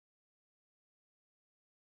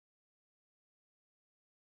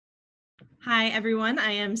Hi, everyone.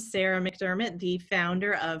 I am Sarah McDermott, the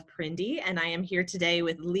founder of PRINDIE, and I am here today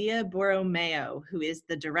with Leah Borromeo, who is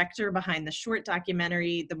the director behind the short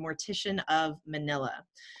documentary, The Mortician of Manila.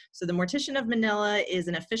 So The Mortician of Manila is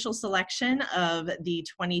an official selection of the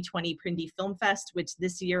 2020 PRINDIE Film Fest, which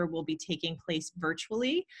this year will be taking place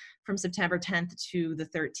virtually from September 10th to the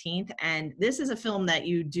 13th. And this is a film that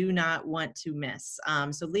you do not want to miss.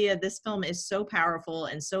 So Leah, this film is so powerful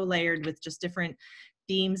and so layered with just different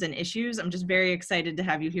themes and issues. I'm just very excited to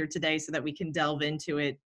have you here today so that we can delve into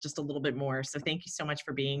it just a little bit more. So thank you so much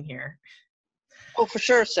for being here. Oh, for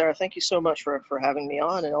sure, Sarah. Thank you so much for having me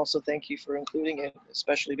on, and also thank you for including it,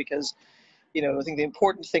 especially because, I think the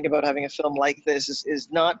important thing about having a film like this is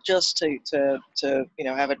not just to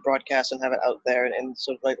have it broadcast and have it out there and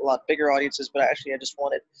sort of like a lot bigger audiences, but actually I just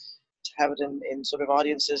wanted to have it in sort of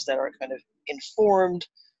audiences that are kind of informed,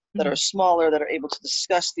 that are smaller, that are able to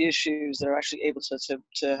discuss the issues, that are actually able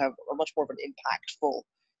to have a much more of an impactful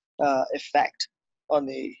effect on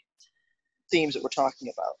the themes that we're talking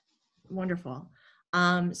about. Wonderful.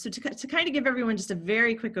 So to kind of give everyone just a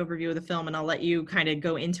very quick overview of the film, and I'll let you kind of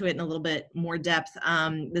go into it in a little bit more depth.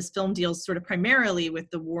 This film deals sort of primarily with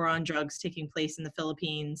the war on drugs taking place in the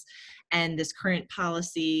Philippines and this current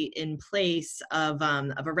policy in place of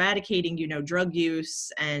eradicating, drug use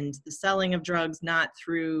and the selling of drugs, not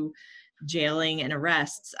through jailing and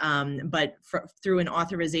arrests, but through an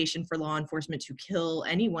authorization for law enforcement to kill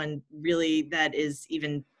anyone really that is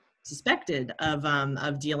even suspected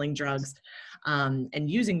of dealing drugs and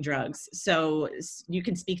using drugs. So you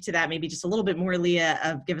can speak to that maybe just a little bit more,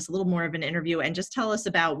 Leah, give us a little more of an interview and just tell us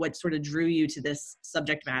about what sort of drew you to this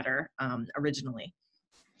subject matter originally.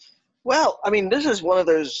 Well, I mean, this is one of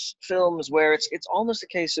those films where it's almost a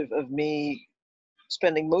case of me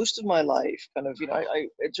spending most of my life kind of, I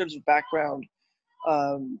in terms of background,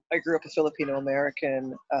 I grew up a Filipino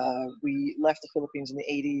American. We left the Philippines in the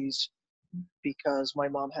 80s because my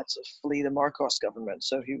mom had to flee the Marcos government.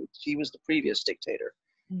 So he was the previous dictator.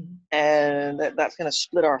 And that kind of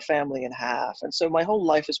split our family in half. And so my whole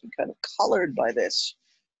life has been kind of colored by this.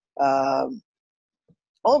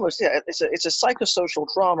 Almost, yeah, it's a psychosocial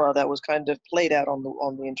trauma that was kind of played out on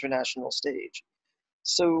the international stage.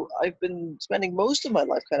 So I've been spending most of my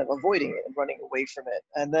life kind of avoiding it and running away from it.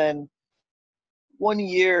 And then one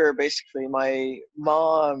year, basically, my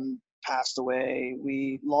mom passed away.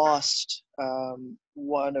 We lost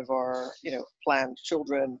one of our, planned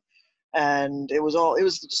children, and it was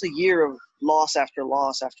just a year of loss after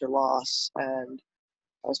loss after loss. And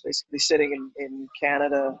I was basically sitting in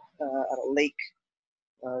Canada at a lake.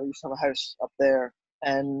 We used to have a house up there,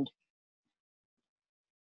 and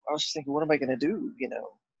I was just thinking, what am I going to do,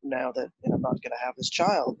 now that I'm not going to have this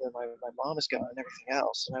child, and my mom is gone and everything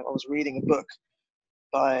else. And I was reading a book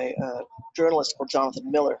by a journalist called Jonathan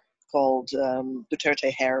Miller called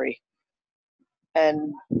Duterte Harry.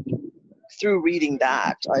 And through reading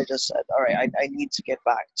that, I just said, all right, I need to get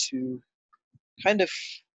back to kind of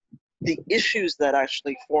the issues that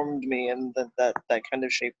actually formed me and that kind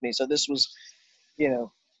of shaped me. So this was,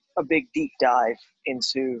 a big deep dive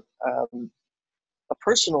into a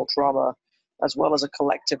personal trauma as well as a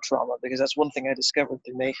collective trauma, because that's one thing I discovered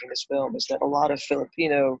through making this film, is that a lot of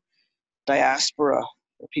Filipino diaspora,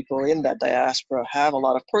 or people in that diaspora, have a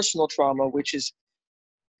lot of personal trauma, which is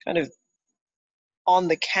kind of on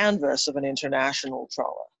the canvas of an international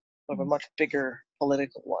trauma, of a much bigger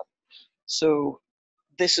political one. So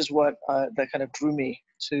this is what that kind of drew me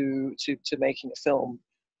to making a film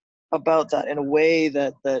about that in a way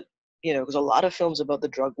that because a lot of films about the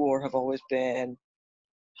drug war have always been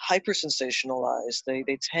hyper sensationalized.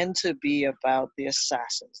 They tend to be about the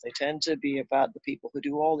assassins. They tend to be about the people who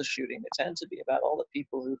do all the shooting. They tend to be about all the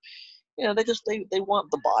people who, they want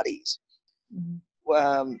the bodies.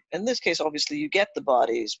 In this case, obviously, you get the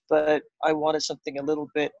bodies, but I wanted something a little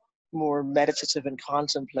bit more meditative and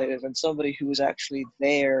contemplative, and somebody who was actually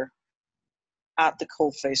there at the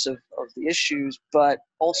coalface of the issues, but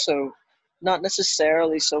also not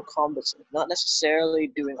necessarily so combative, not necessarily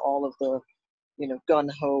doing all of the,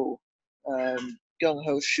 gung-ho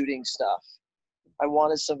shooting stuff. I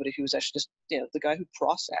wanted somebody who was actually just, the guy who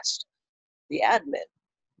processed, the admin,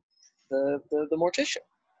 the mortician.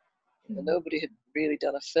 And nobody had really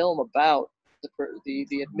done a film about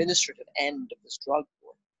the administrative end of this drug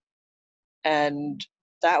war. And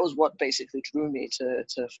that was what basically drew me to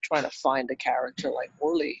trying to find a character like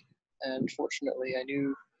Orly. And fortunately, I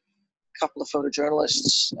knew a couple of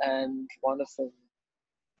photojournalists, and one of them,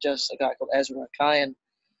 just a guy called Ezra Kayan,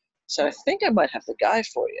 said, I think I might have the guy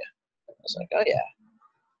for you. I was like, oh yeah.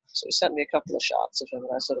 So he sent me a couple of shots of him, and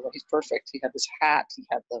I said, well, he's perfect. He had this hat, he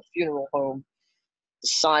had the funeral home, the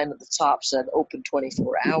sign at the top said open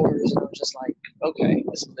 24 hours. And I was just like, okay,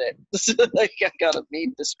 this is it. This is like, I gotta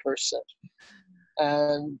meet this person.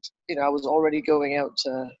 And, you know, I was already going out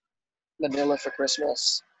to Manila for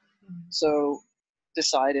Christmas. So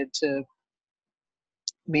decided to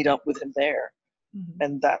meet up with him there. Mm-hmm.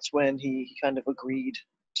 And that's when he kind of agreed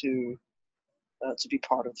to be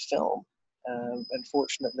part of the film. And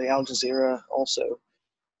fortunately, Al Jazeera also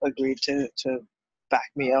agreed to back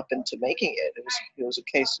me up into making it. It was a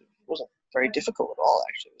case. It wasn't very difficult at all.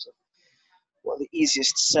 Actually, it was one of the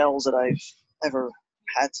easiest sells that I've ever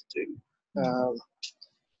had to do.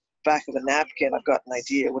 Back of a napkin, I've got an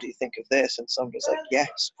idea. What do you think of this? And somebody's like,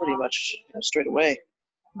 yes, pretty much, you know, straight away.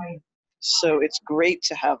 So it's great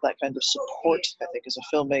to have that kind of support, I think, as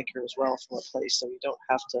a filmmaker as well from a place, so you don't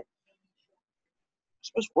have to, I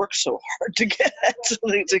suppose, work so hard to get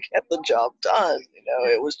the job done. You know,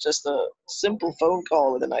 it was just a simple phone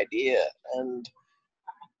call with an idea, and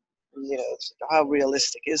you know, it's like, how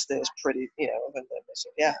realistic is this? Pretty, you know, and then they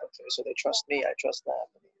said, yeah, okay, so they trust me, I trust them,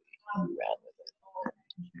 and we ran with it.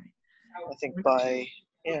 I think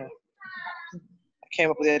yeah, I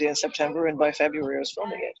came up with the idea in September, and by February I was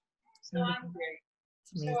filming it. It's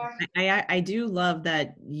amazing. I do love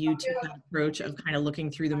that you took that approach of kind of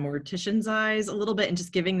looking through the mortician's eyes a little bit and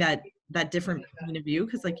just giving that different point of view,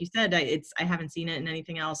 because like you said, I haven't seen it in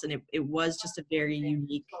anything else, and it was just a very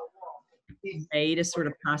unique way to sort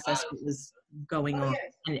of process what was going on,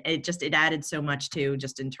 and it added so much too,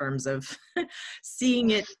 just in terms of seeing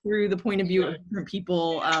it through the point of view of different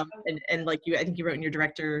people, and like I think you wrote in your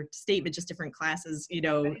director statement, just different classes, you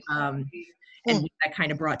know, and what that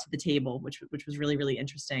kind of brought to the table, which was really, really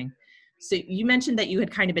interesting. So you mentioned that you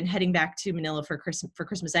had kind of been heading back to Manila for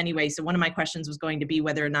Christmas anyway. So one of my questions was going to be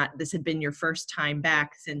whether or not this had been your first time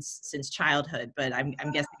back since childhood, but I'm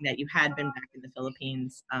guessing that you had been back in the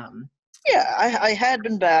Philippines. Yeah, I had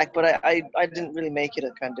been back, but I didn't really make it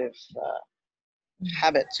a kind of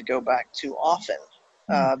habit to go back too often.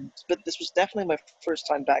 But this was definitely my first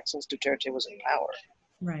time back since Duterte was in power.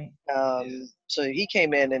 Right. So he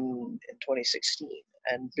came in 2016,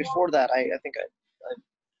 and before that, I think I'd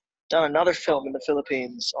done another film in the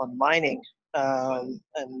Philippines on mining, and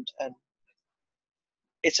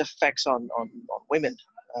its effects on women,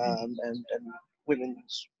 and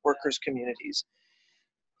women's workers communities.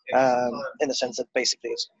 In the sense that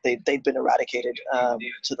basically they'd been eradicated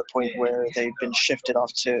to the point where they'd been shifted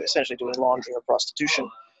off to essentially doing laundry or prostitution.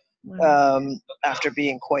 After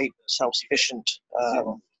being quite self-sufficient,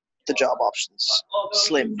 the job options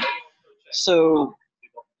slim. So,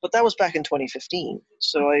 but that was back in 2015.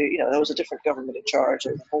 So that was a different government in charge,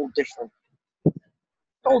 a whole different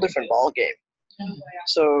ball game.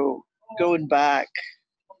 So going back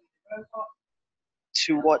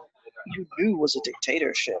to what you knew was a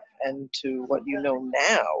dictatorship, and to what you know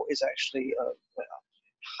now is actually a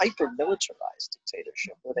hyper-militarized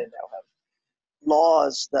dictatorship, where they now have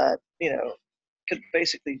laws that could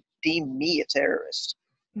basically deem me a terrorist,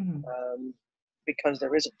 because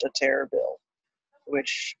there is a terror bill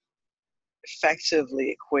which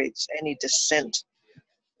effectively equates any dissent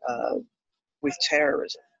with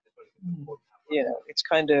terrorism. It's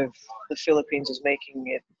kind of, the Philippines is making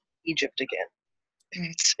it Egypt again.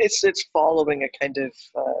 It's following a kind of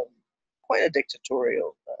quite a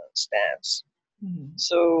dictatorial stance.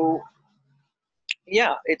 So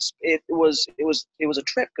yeah, it was a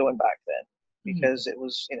trip going back then, because it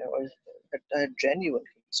was I had genuine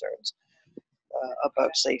concerns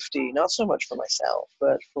about safety, not so much for myself,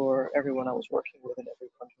 but for everyone I was working with and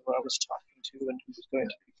everyone who I was talking to and who was going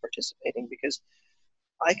to be participating, because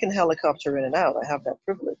I can helicopter in and out. I have that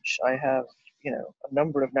privilege. I have a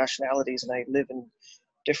number of nationalities, and I live in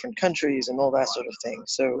different countries and all that sort of thing.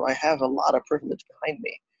 So I have a lot of privilege behind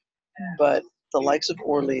me. But the likes of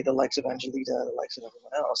Orly, the likes of Angelita, the likes of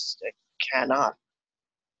everyone else, it cannot,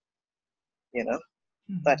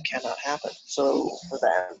 that cannot happen. So for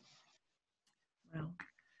them. Wow.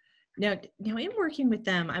 Now, in working with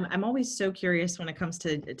them, I'm always so curious when it comes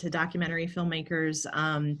to documentary filmmakers,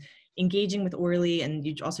 engaging with Orly, and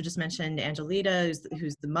you also just mentioned Angelita,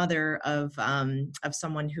 who's the mother of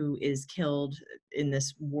someone who is killed in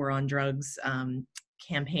this war on drugs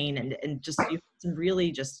campaign, and just you have some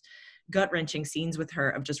really just gut-wrenching scenes with her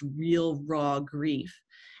of just real raw grief.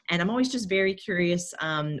 And I'm always just very curious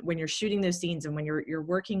when you're shooting those scenes and when you're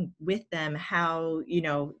working with them, how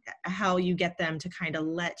you get them to kind of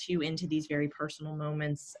let you into these very personal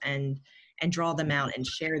moments and draw them out and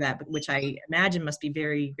share that, which I imagine must be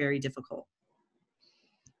very, very difficult.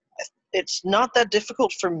 It's not that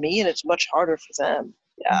difficult for me, and it's much harder for them.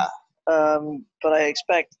 Yeah. But I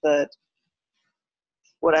expect that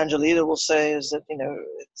what Angelita will say is that, you know,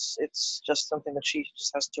 it's just something that she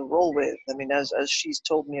just has to roll with. I mean, as she's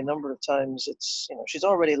told me a number of times, it's, you know, she's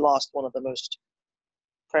already lost one of the most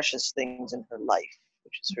precious things in her life,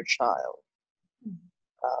 which is her child.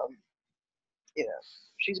 Um, you know,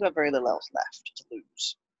 she's got very little else left to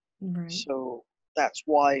lose. Right. So that's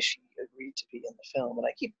why she agreed to be in the film. And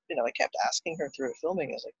I kept asking her through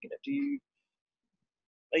filming, I was like, you know,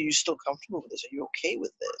 are you still comfortable with this? Are you okay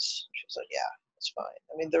with this? She was like, yeah, it's fine.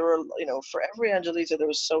 I mean, there were, you know, for every Angelita, there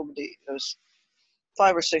was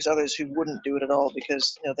 5 or 6 others who wouldn't do it at all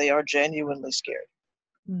because, you know, they are genuinely scared,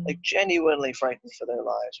 like genuinely frightened for their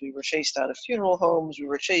lives. We were chased out of funeral homes. We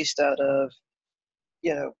were chased out of,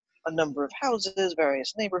 you know, a number of houses,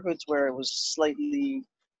 various neighborhoods where it was slightly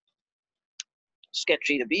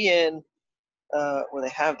sketchy to be in, where they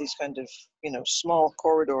have these kind of, you know, small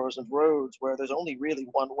corridors and roads where there's only really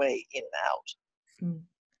one way in and out.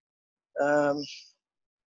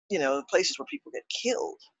 You know, places where people get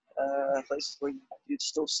killed, places where you'd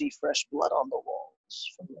still see fresh blood on the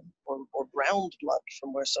walls, or browned blood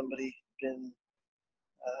from where somebody had been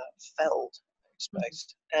felled, I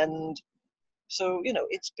expect. And so, you know,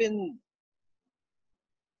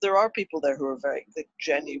 there are people there who are very, like,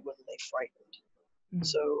 genuinely frightened.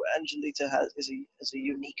 So Angelita is a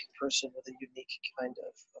unique person with a unique kind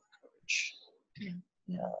of courage.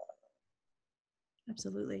 Yeah.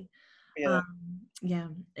 Absolutely. Yeah. Yeah.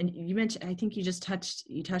 And you mentioned, I think you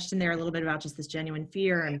touched in there a little bit about just this genuine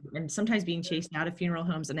fear and sometimes being chased out of funeral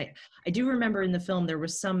homes. And I do remember in the film, there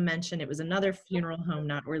was some mention, it was another funeral home,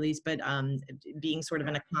 not Orly's, but being sort of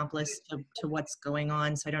an accomplice to what's going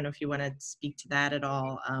on. So I don't know if you want to speak to that at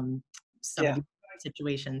all. Some of the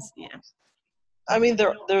situations. Yeah. I mean,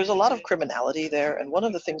 there's a lot of criminality there, and one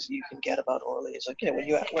of the things that you can get about Orly is, like, you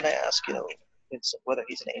know, when I ask, you know, it's whether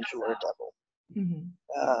he's an angel or a devil,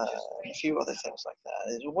 a few other things like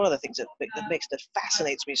that. Is one of the things that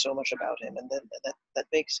fascinates me so much about him, and then that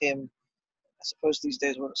makes him, I suppose these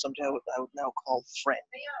days, what something I would now call friend,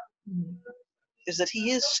 is that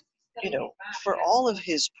he is, you know, for all of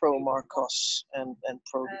his pro Marcos and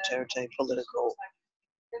pro Duterte political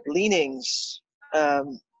leanings.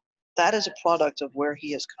 That is a product of where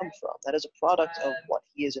he has come from. That is a product of what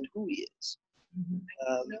he is and who he is.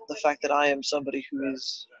 The fact that I am somebody who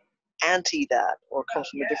is anti that or comes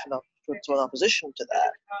from a different to an opposition to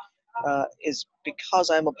that is because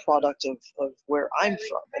I'm a product of where I'm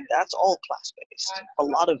from, and that's all class-based. A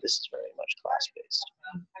lot of this is very much class-based.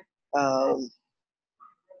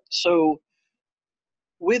 So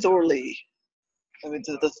with Orly, I mean,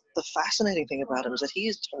 the fascinating thing about him is that he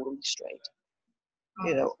is totally straight.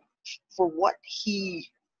 You know, for what he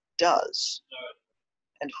does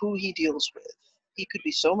and who he deals with, he could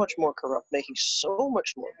be so much more corrupt, making so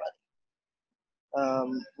much more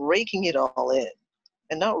money, raking it all in,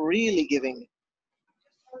 and not really giving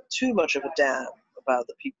too much of a damn about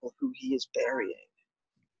the people who he is burying.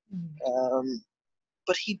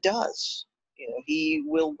 But he does. You know, he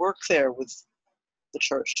will work there with the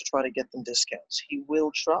church to try to get them discounts. He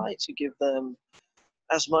will try to give them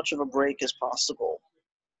as much of a break as possible.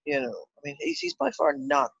 You know, I mean, he's by far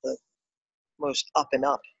not the most up and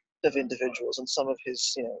up of individuals, and some of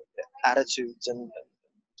his, you know, attitudes and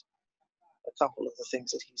a couple of the things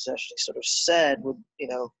that he's actually sort of said would, you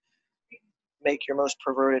know, make your most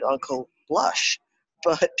perverted uncle blush.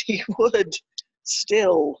 But he would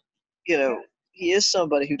still, you know, he is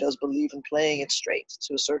somebody who does believe in playing it straight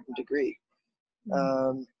to a certain degree.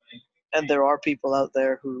 And there are people out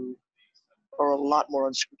there who are a lot more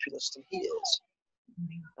unscrupulous than he is.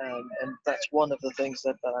 And that's one of the things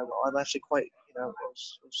that I'm actually quite, you know,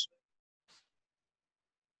 was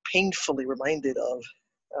painfully reminded of,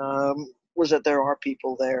 was that there are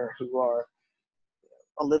people there who are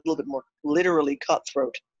a little bit more literally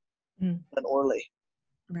cutthroat than Orly.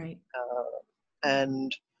 Right.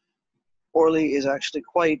 And Orly is actually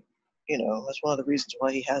quite, you know, that's one of the reasons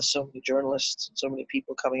why he has so many journalists and so many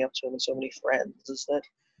people coming up to him and so many friends, is that,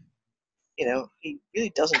 you know, he really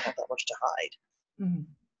doesn't have that much to hide. You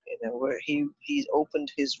know, where he's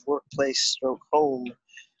opened his workplace or home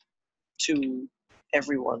to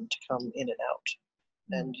everyone to come in and out.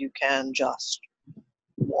 And you can just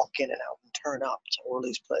walk in and out and turn up to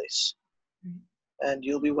Orly's place. And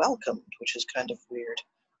you'll be welcomed, which is kind of weird.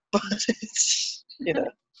 But it's, you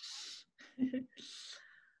know. Oh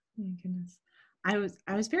my goodness. I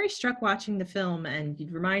was very struck watching the film, and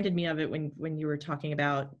you reminded me of it when you were talking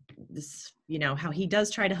about this, you know, how he does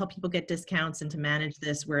try to help people get discounts and to manage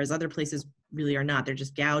this, whereas other places really are not. They're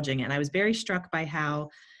just gouging. And I was very struck by how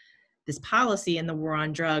this policy and the war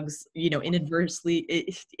on drugs, inadvertently,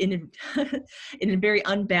 in a very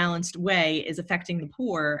unbalanced way, is affecting the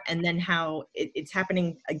poor, and then how it's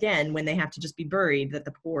happening again when they have to just be buried, that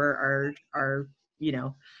the poor are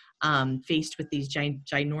faced with these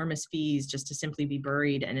ginormous fees just to simply be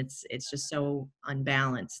buried, and it's just so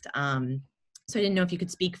unbalanced. So I didn't know if you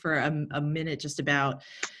could speak for a minute just about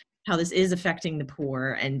how this is affecting the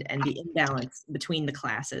poor and the imbalance between the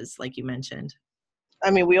classes, like you mentioned. I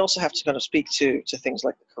mean, we also have to kind of speak to things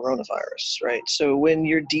like the coronavirus, right? So when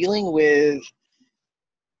you're dealing with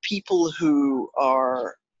people who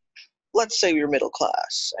are, let's say you're middle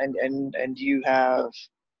class, and you have,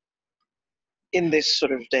 in this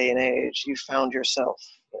sort of day and age, you found yourself,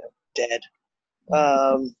 dead,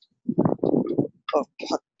 of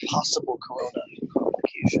possible corona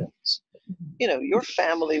complications. Your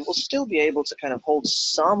family will still be able to kind of hold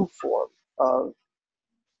some form of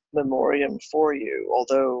memoriam for you,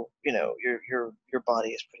 although your body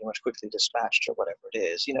is pretty much quickly dispatched or whatever it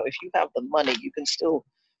is. If you have the money, you can still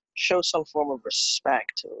show some form of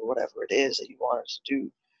respect or whatever it is that you wanted to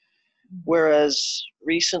do. Whereas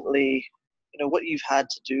recently, what you've had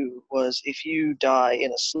to do was, if you die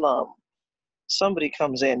in a slum, somebody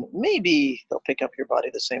comes in, maybe they'll pick up your body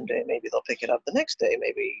the same day, maybe they'll pick it up the next day,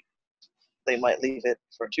 maybe they might leave it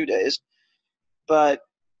for 2 days, but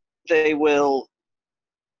they will,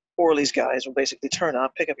 or these guys will basically turn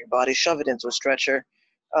up, pick up your body, shove it into a stretcher,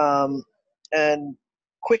 and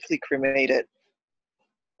quickly cremate it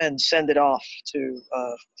and send it off to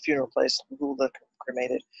a funeral place who will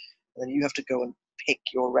cremate it. And then you have to go and pick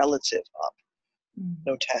your relative up.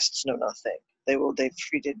 No tests, no nothing. They've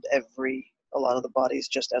treated a lot of the bodies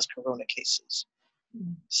just as corona cases.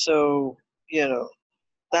 So,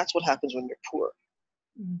 that's what happens when you're poor.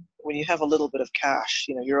 When you have a little bit of cash,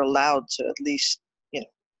 you're allowed to at least,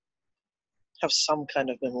 have some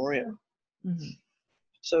kind of memoriam.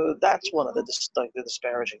 So that's one of the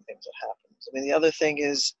disparaging things that happens. I mean, the other thing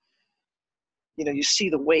is, you see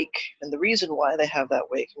the wake, and the reason why they have that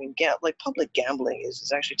wake, I mean, public gambling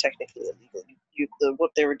is actually technically illegal.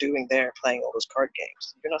 What they were doing there, playing all those card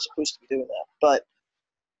games, you're not supposed to be doing that, but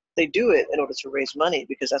they do it in order to raise money,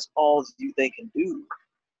 because that's all they can do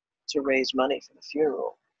to raise money for the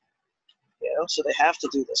funeral. So they have to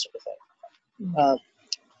do this sort of thing.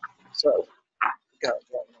 So,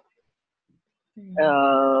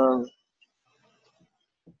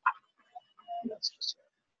 that's just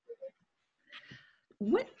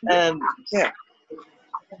What? yeah.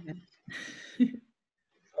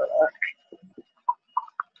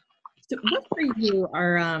 So what for you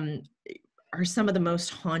are some of the most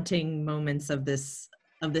haunting moments of this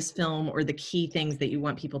film, or the key things that you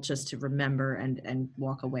want people just to remember and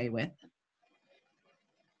walk away with?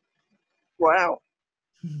 Wow.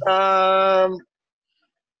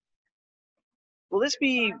 Will this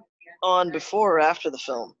be on before or after the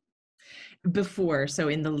film? Before, so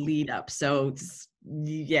in the lead up. So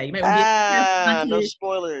yeah, you might want to be no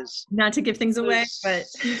spoilers. Not to give things away, but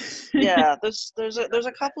yeah, there's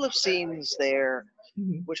a couple of scenes there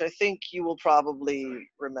which I think you will probably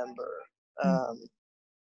remember,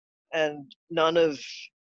 and none of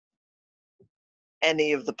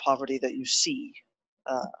any of the poverty that you see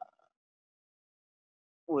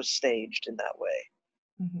was staged in that way.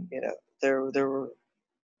 There were,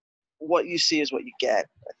 what you see is what you get,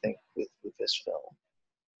 I think, with this film.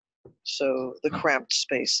 So the cramped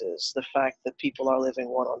spaces, the fact that people are living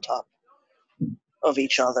one on top of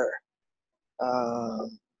each other,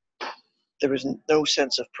 there is no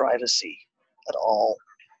sense of privacy at all.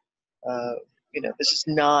 This is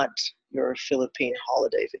not your Philippine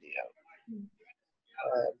holiday video.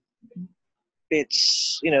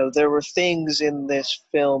 It's, there were things in this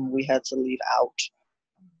film we had to leave out.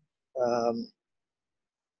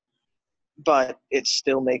 But it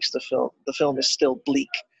still makes the film is still bleak,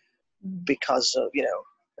 because of,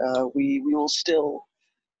 we will still,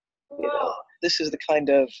 this is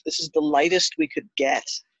the lightest we could get,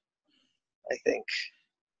 I think,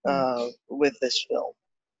 with this film.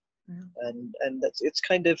 And it's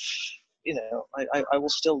kind of, I will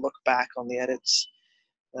still look back on the edits,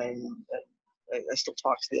 and I still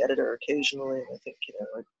talk to the editor occasionally. I think,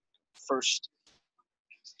 like, first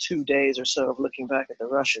 2 days or so of looking back at the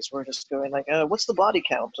rushes, we're just going like, what's the body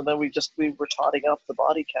count? And then we were totting up the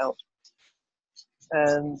body count.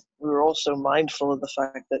 And we were also mindful of the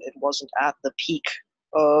fact that it wasn't at the peak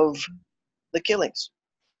of the killings,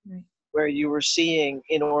 where you were seeing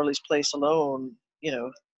in Orly's Place alone,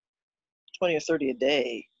 20 or 30 a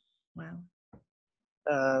day. Wow.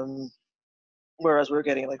 Whereas we're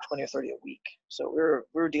getting like 20 or 30 a week. So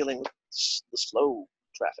we're dealing with the slow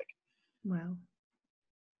traffic. Wow.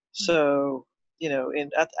 So,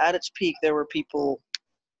 at its peak, there were people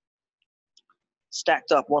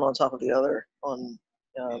stacked up one on top of the other um,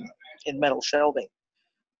 in metal shelving,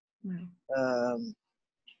 Wow. um,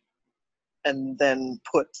 and then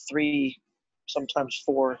put 3, sometimes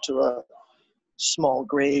 4, to a small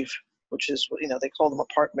grave, which is, they call them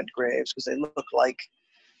apartment graves because they look like,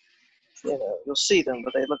 you'll see them,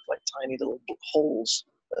 but they look like tiny little holes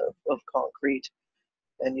of concrete,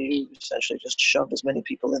 and you essentially just shoved as many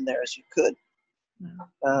people in there as you could.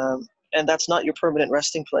 Wow. And that's not your permanent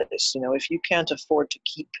resting place. If you can't afford to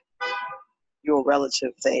keep your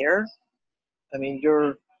relative there, I mean,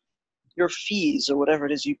 your fees or whatever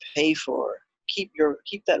it is you pay for, keep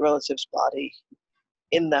that relative's body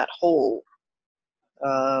in that hole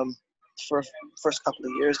for first couple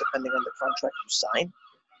of years, depending on the contract you sign.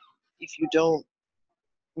 If you don't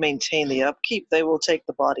maintain the upkeep, they will take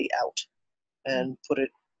the body out and put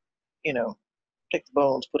it, take the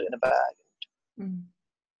bones, put it in a bag. Mm.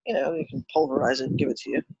 You can pulverize it and give it to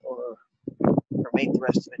you, or make the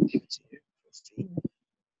rest of it and give it to you for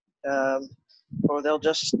a fee. Or they'll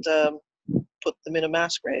just put them in a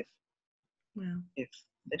mass grave. Wow. If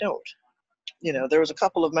they don't. There was a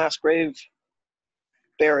couple of mass grave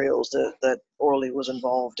burials that Orley was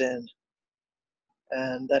involved in,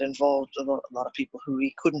 and that involved a lot of people who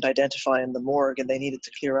he couldn't identify in the morgue, and they needed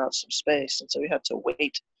to clear out some space, and so he had to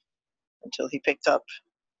wait until he picked up,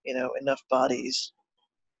 enough bodies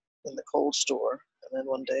in the cold store, and then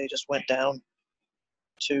one day just went down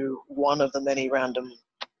to one of the many random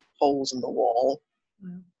holes in the wall.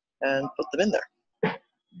 Wow. And put them in there. Yeah.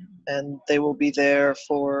 And they will be there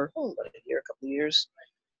for about a year, a couple of years.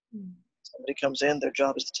 Mm. Somebody comes in, their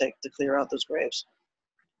job is to clear out those graves.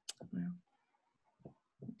 Wow.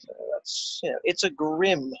 So that's, it's a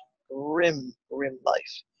grim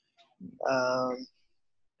life.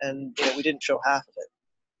 And we didn't show half of it.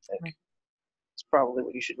 I think it's probably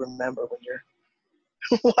what you should remember when you're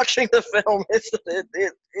watching the film.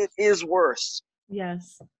 It is worse.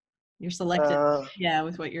 Yes. You're selective,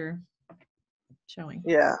 with what you're showing.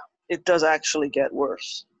 Yeah, it does actually get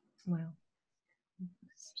worse. Wow.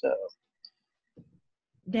 So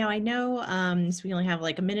Now I know, so we only have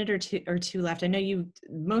like a minute or two left. I know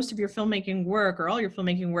most of your filmmaking work, or all your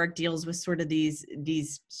filmmaking work, deals with sort of these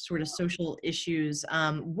sort of social issues.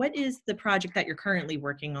 What is the project that you're currently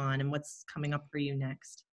working on, and what's coming up for you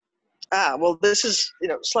next? well, this is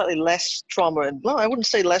slightly less trauma, and well, I wouldn't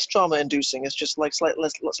say less trauma inducing. It's just like slightly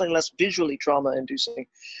less visually trauma inducing.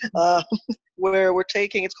 Where we're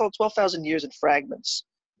taking, it's called 12,000 Years in Fragments,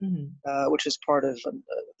 which is part of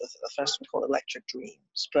a festival called Electric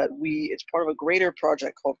Dreams. But it's part of a greater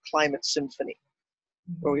project called Climate Symphony,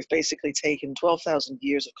 where we've basically taken 12,000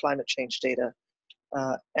 years of climate change data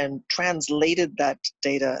and translated that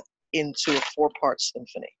data into a 4-part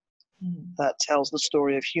symphony that tells the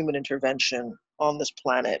story of human intervention on this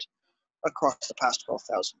planet across the past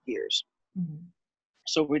 12,000 years.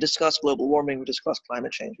 So we discuss global warming, we discuss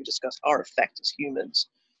climate change, we discuss our effect as humans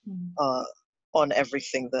on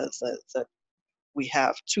everything that we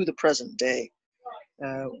have to the present day.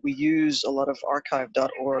 We use a lot of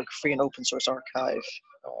archive.org, free and open source archive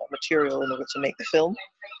material in order to make the film,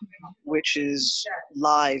 which is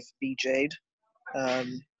live BJ'd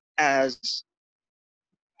as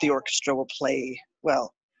the orchestra will play.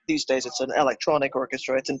 Well, these days it's an electronic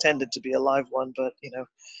orchestra. It's intended to be a live one, but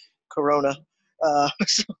Corona.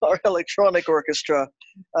 So our electronic orchestra,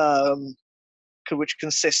 which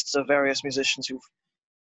consists of various musicians who've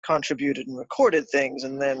contributed and recorded things,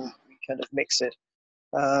 and then we kind of mix it.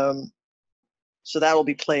 So that will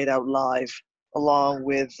be played out live along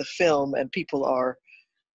with the film, and people are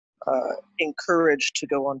encouraged to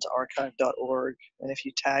go onto archive.org, and if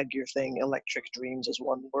you tag your thing Electric Dreams as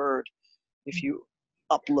one word, if you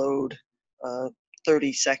upload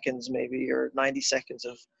 30 seconds maybe or 90 seconds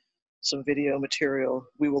of some video material,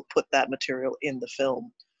 we will put that material in the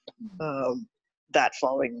film that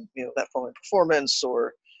following performance,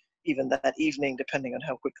 or even that evening, depending on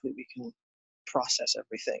how quickly we can process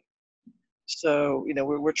everything. So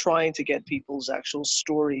we're trying to get people's actual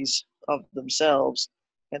stories of themselves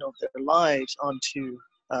and of their lives onto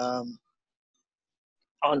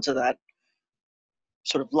that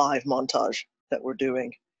sort of live montage that we're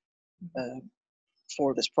doing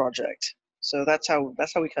for this project. So that's how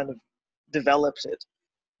we kind of developed it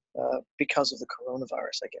because of the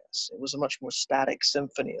coronavirus, I guess. It was a much more static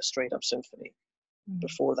symphony, a straight up symphony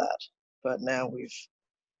before that. But now we've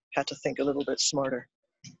had to think a little bit smarter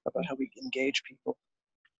about how we engage people.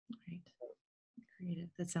 Right. Creative.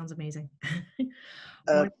 That sounds amazing.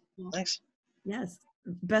 Thanks. Yes.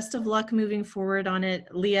 Best of luck moving forward on it,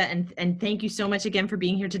 Leah, and thank you so much again for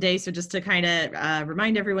being here today. So just to kind of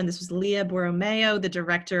remind everyone, this was Leah Borromeo, the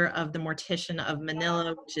director of The Mortician of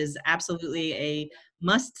Manila, which is absolutely a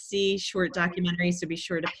must-see short documentary. So be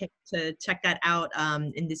sure to check that out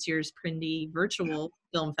in this year's PRINDIE virtual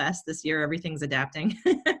film fest. This year, everything's adapting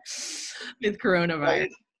with coronavirus.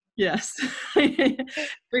 Right. Yes,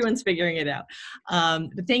 everyone's figuring it out.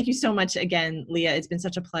 But thank you so much again, Leah. It's been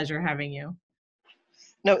such a pleasure having you.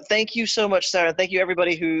 No, thank you so much, Sarah. Thank you,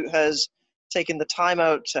 everybody who has taken the time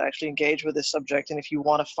out to actually engage with this subject. And if you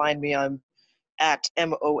want to find me, I'm at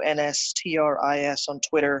MONSTRIS on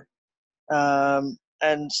Twitter.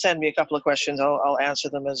 And send me a couple of questions. I'll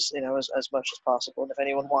answer them as much as possible. And if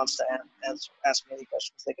anyone wants to ask me any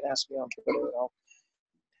questions, they can ask me on Twitter, and I'll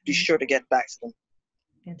be sure to get back to them.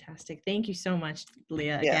 Fantastic. Thank you so much,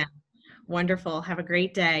 Leah. Yeah. Again, wonderful. Have a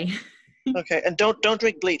great day. Okay, and don't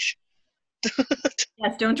drink bleach.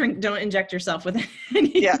 Yes, don't inject yourself with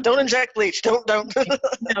any. Yeah, don't inject bleach. Don't. No,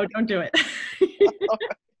 don't do it. Thank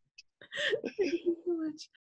you so much.